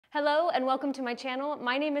Hello and welcome to my channel.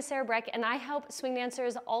 My name is Sarah Breck and I help swing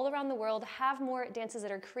dancers all around the world have more dances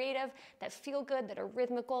that are creative, that feel good, that are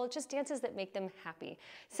rhythmical, just dances that make them happy.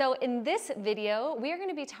 So in this video, we are going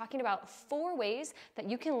to be talking about 4 ways that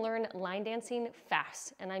you can learn line dancing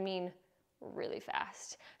fast, and I mean really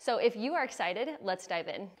fast. So if you are excited, let's dive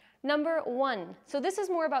in. Number 1, so this is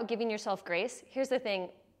more about giving yourself grace. Here's the thing.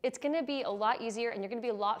 It's gonna be a lot easier and you're gonna be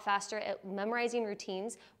a lot faster at memorizing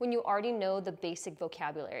routines when you already know the basic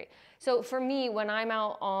vocabulary. So for me, when I'm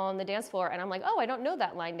out on the dance floor and I'm like, oh, I don't know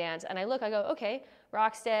that line dance, and I look, I go, okay,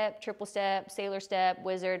 rock step, triple step, sailor step,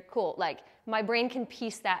 wizard, cool. Like my brain can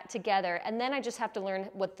piece that together, and then I just have to learn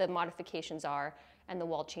what the modifications are and the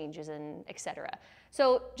wall changes and etc.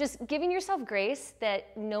 So just giving yourself grace,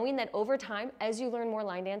 that knowing that over time, as you learn more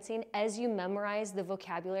line dancing, as you memorize the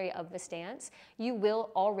vocabulary of this dance, you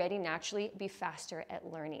will already naturally be faster at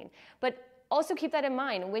learning. But also keep that in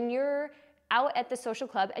mind when you're out at the social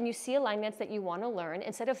club and you see a line dance that you want to learn,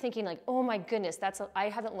 instead of thinking like, oh my goodness, I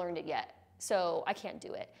haven't learned it yet, so I can't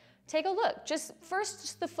do it. Take a look, just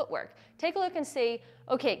the footwork. Take a look and say,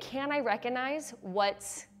 okay, can I recognize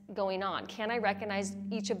what's going on? Can I recognize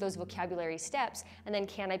each of those vocabulary steps, and then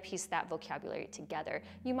can I piece that vocabulary together?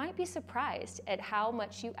 You might be surprised at how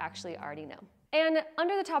much you actually already know. And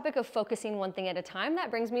under the topic of focusing one thing at a time,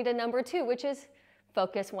 that brings me to number 2, which is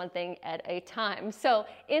focus one thing at a time. So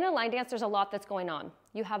in a line dance, there's a lot that's going on.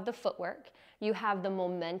 You have the footwork, you have the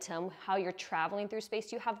momentum, how you're traveling through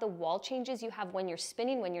space, you have the wall changes, you have when you're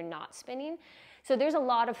spinning, when you're not spinning. So there's a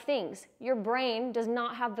lot of things. Your brain does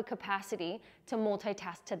not have the capacity to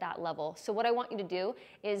multitask to that level. So what I want you to do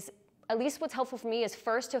is, at least what's helpful for me, is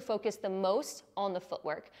first to focus the most on the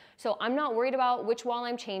footwork. So I'm not worried about which wall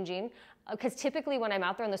I'm changing, because typically when I'm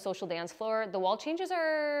out there on the social dance floor, the wall changes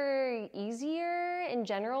are easier in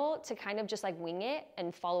general to kind of just like wing it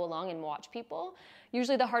and follow along and watch people.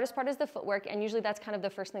 Usually the hardest part is the footwork, and usually that's kind of the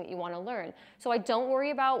first thing that you want to learn. So I don't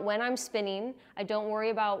worry about when I'm spinning, I don't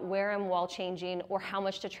worry about where I'm wall changing or how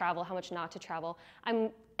much to travel, how much not to travel.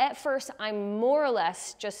 At first, I'm more or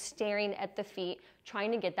less just staring at the feet,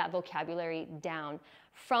 trying to get that vocabulary down.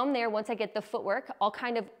 From there, once I get the footwork, I'll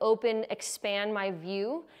kind of expand my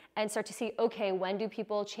view and start to see, okay, when do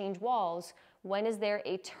people change walls? When is there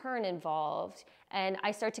a turn involved? And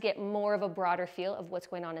I start to get more of a broader feel of what's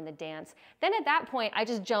going on in the dance. Then at that point, I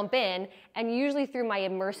just jump in, and usually through my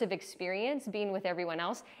immersive experience, being with everyone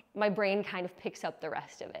else, my brain kind of picks up the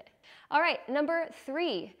rest of it. All right, number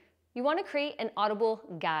 3. You want to create an audible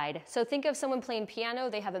guide. So think of someone playing piano,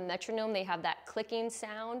 they have a metronome, they have that clicking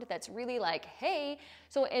sound that's really like, hey.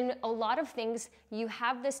 So in a lot of things, you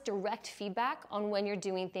have this direct feedback on when you're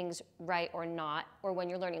doing things right or not, or when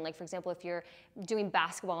you're learning. Like for example, if you're doing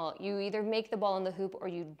basketball, you either make the ball in the hoop or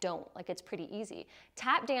you don't. Like it's pretty easy.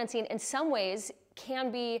 Tap dancing in some ways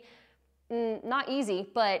can be not easy,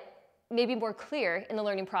 but maybe more clear in the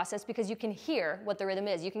learning process, because you can hear what the rhythm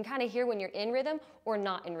is. You can kind of hear when you're in rhythm or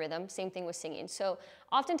not in rhythm. Same thing with singing. So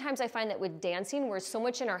oftentimes I find that with dancing, we're so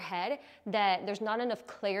much in our head that there's not enough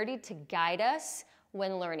clarity to guide us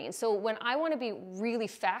when learning. So when I want to be really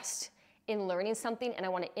fast in learning something and I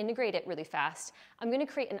want to integrate it really fast, I'm going to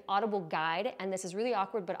create an audible guide, and this is really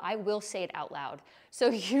awkward, but I will say it out loud. So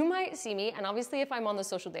you might see me, and obviously if I'm on the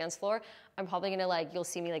social dance floor, I'm probably going to you'll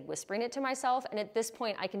see me whispering it to myself, and at this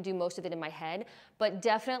point I can do most of it in my head, but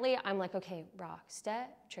definitely I'm like, okay, rock,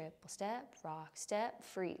 step, triple step, rock, step,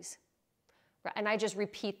 freeze. And I just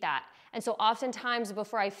repeat that. And so oftentimes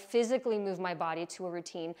before I physically move my body to a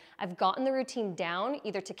routine, I've gotten the routine down,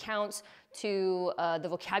 either to counts, to the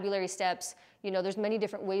vocabulary steps. You know, there's many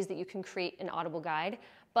different ways that you can create an audible guide,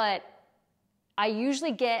 but I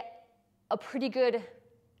usually get a pretty good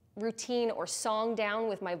routine or song down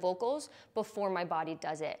with my vocals before my body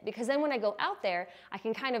does it. Because then when I go out there, I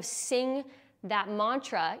can kind of sing that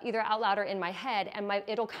mantra either out loud or in my head, and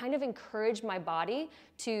it'll kind of encourage my body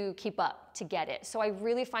to keep up, to get it. So I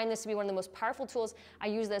really find this to be one of the most powerful tools. I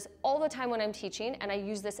use this all the time when I'm teaching, and I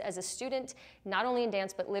use this as a student, not only in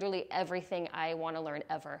dance, but literally everything I want to learn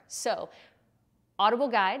ever. So audible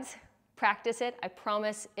guides, practice it. I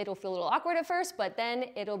promise it'll feel a little awkward at first, but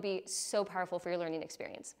then it'll be so powerful for your learning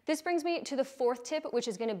experience. This brings me to the 4th tip, which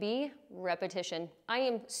is going to be repetition. I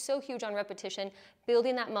am so huge on repetition,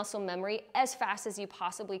 building that muscle memory as fast as you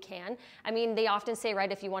possibly can. I mean, they often say,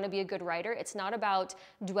 right, if you want to be a good writer, it's not about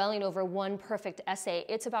dwelling over one perfect essay.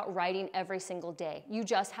 It's about writing every single day. You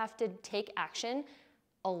just have to take action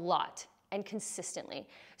a lot and consistently.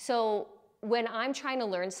 So when I'm trying to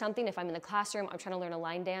learn something, if I'm in the classroom, I'm trying to learn a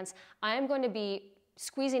line dance, I'm going to be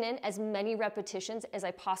squeezing in as many repetitions as I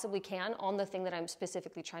possibly can on the thing that I'm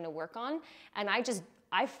specifically trying to work on. And I just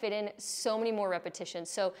I fit in so many more repetitions.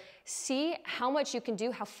 So see how much you can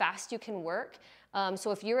do, how fast you can work.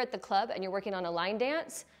 So if you're at the club and you're working on a line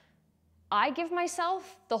dance, I give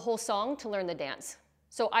myself the whole song to learn the dance.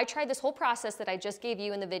 So I tried this whole process that I just gave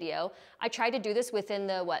you in the video. I tried to do this within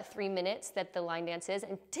the, 3 minutes that the line dance is.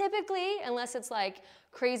 And typically, unless it's like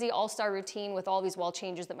crazy all-star routine with all these wall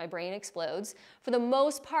changes that my brain explodes, for the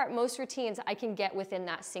most part, most routines I can get within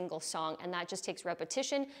that single song. And that just takes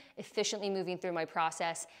repetition, efficiently moving through my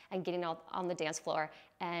process and getting out on the dance floor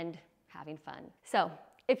and having fun. So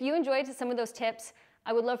if you enjoyed some of those tips,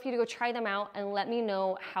 I would love for you to go try them out and let me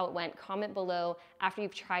know how it went. Comment below after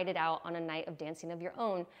you've tried it out on a night of dancing of your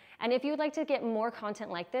own. And if you would like to get more content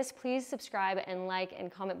like this, please subscribe and like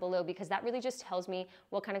and comment below, because that really just tells me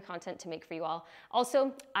what kind of content to make for you all.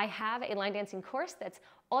 Also, I have a line dancing course that's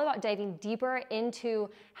all about diving deeper into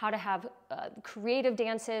how to have creative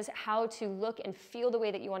dances, how to look and feel the way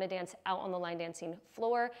that you want to dance out on the line dancing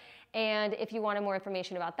floor. And if you wanted more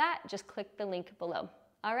information about that, just click the link below.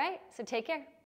 All right, so take care.